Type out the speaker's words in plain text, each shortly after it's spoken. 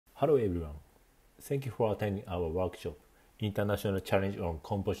Hello everyone. Thank you for attending our workshop, International Challenge on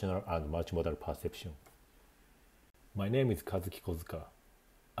Compositional and Multimodal Perception. My name is Kazuki Kozuka.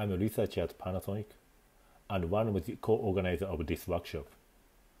 I'm a researcher at Panasonic and one of the co-organizers of this workshop.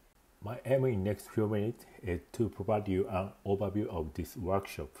 My aim in the next few minutes is to provide you an overview of this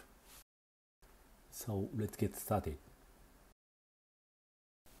workshop. So let's get started.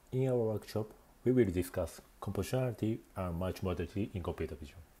 In our workshop, we will discuss compositionality and multimodality in computer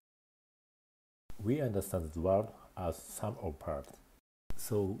vision. We understand the world as sum of parts,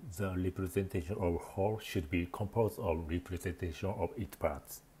 so the representation of whole should be composed of representation of its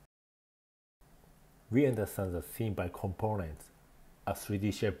parts. We understand the scene by components, a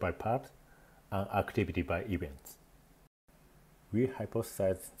 3D shape by part, and activity by events. We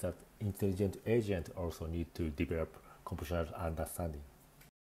hypothesize that intelligent agents also need to develop compositional understanding.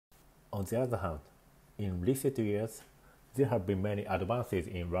 On the other hand, in recent years, there have been many advances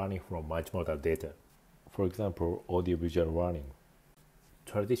in learning from multimodal data. For example, audiovisual learning.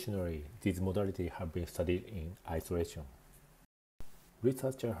 Traditionally, these modalities have been studied in isolation.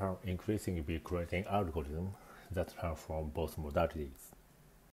 Researchers have increasingly been creating algorithms that learn from both modalities.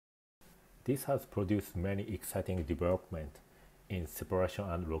 This has produced many exciting developments in separation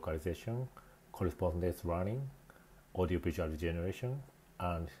and localization, correspondence learning, audiovisual generation,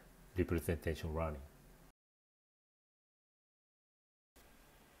 and representation learning.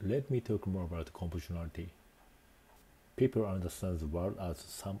 Let me talk more about compositionality. People understand the world as the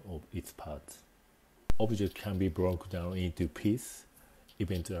sum of its parts. Objects can be broken down into pieces,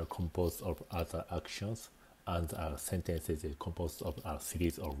 events are composed of other actions, and sentences are composed of a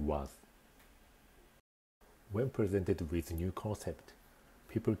series of words. When presented with a new concept,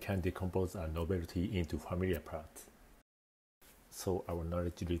 people can decompose a novelty into familiar parts. So our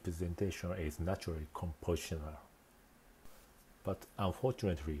knowledge representation is naturally compositional. But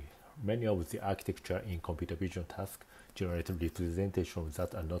unfortunately, many of the architecture in computer vision tasks generate representations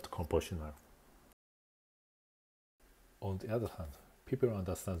that are not compositional. On the other hand, people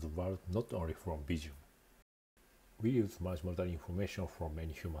understand the world not only from vision. We use multimodal information from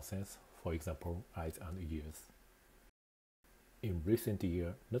many human senses, for example, eyes and ears. In recent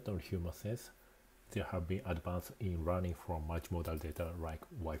years, not only human sense, there have been advances in learning from multimodal data like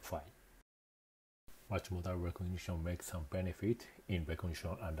Wi-Fi. Multimodal recognition makes some benefit in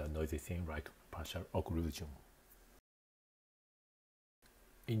recognition under noisy things like partial occlusion.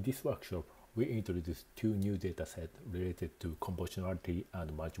 In this workshop, we introduce two new datasets related to compositionality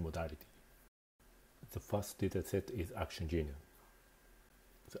and multimodality. The first dataset is action genome.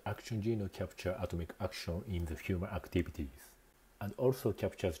 The action genome captures atomic action in the human activities and also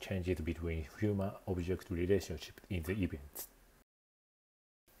captures changes between human-object relationships in the events.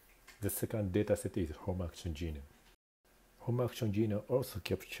 The second dataset is home action genome. Home action genome also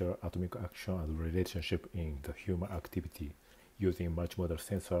captures atomic action and relationship in the human activity using multimodal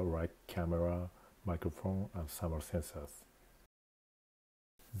sensors like camera, microphone, and thermal sensors.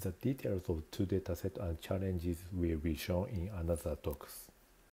 The details of two datasets and challenges will be shown in another talks.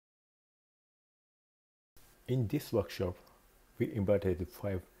 In this workshop, we invited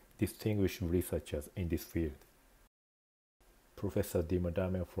 5 distinguished researchers in this field. Professor Dima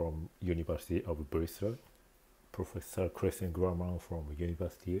Damian from University of Bristol, Professor Christian Grumman from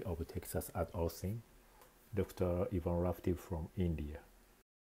University of Texas at Austin, Dr. Ivan Rafti from India,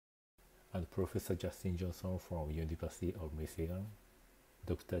 and Professor Justin Johnson from University of Michigan,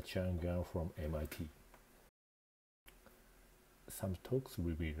 Dr. Chang Gan from MIT. Some talks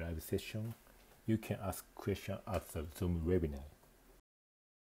will be live session. You can ask questions at the Zoom webinar.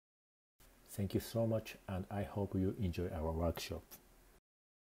 Thank you so much, and I hope you enjoy our workshop.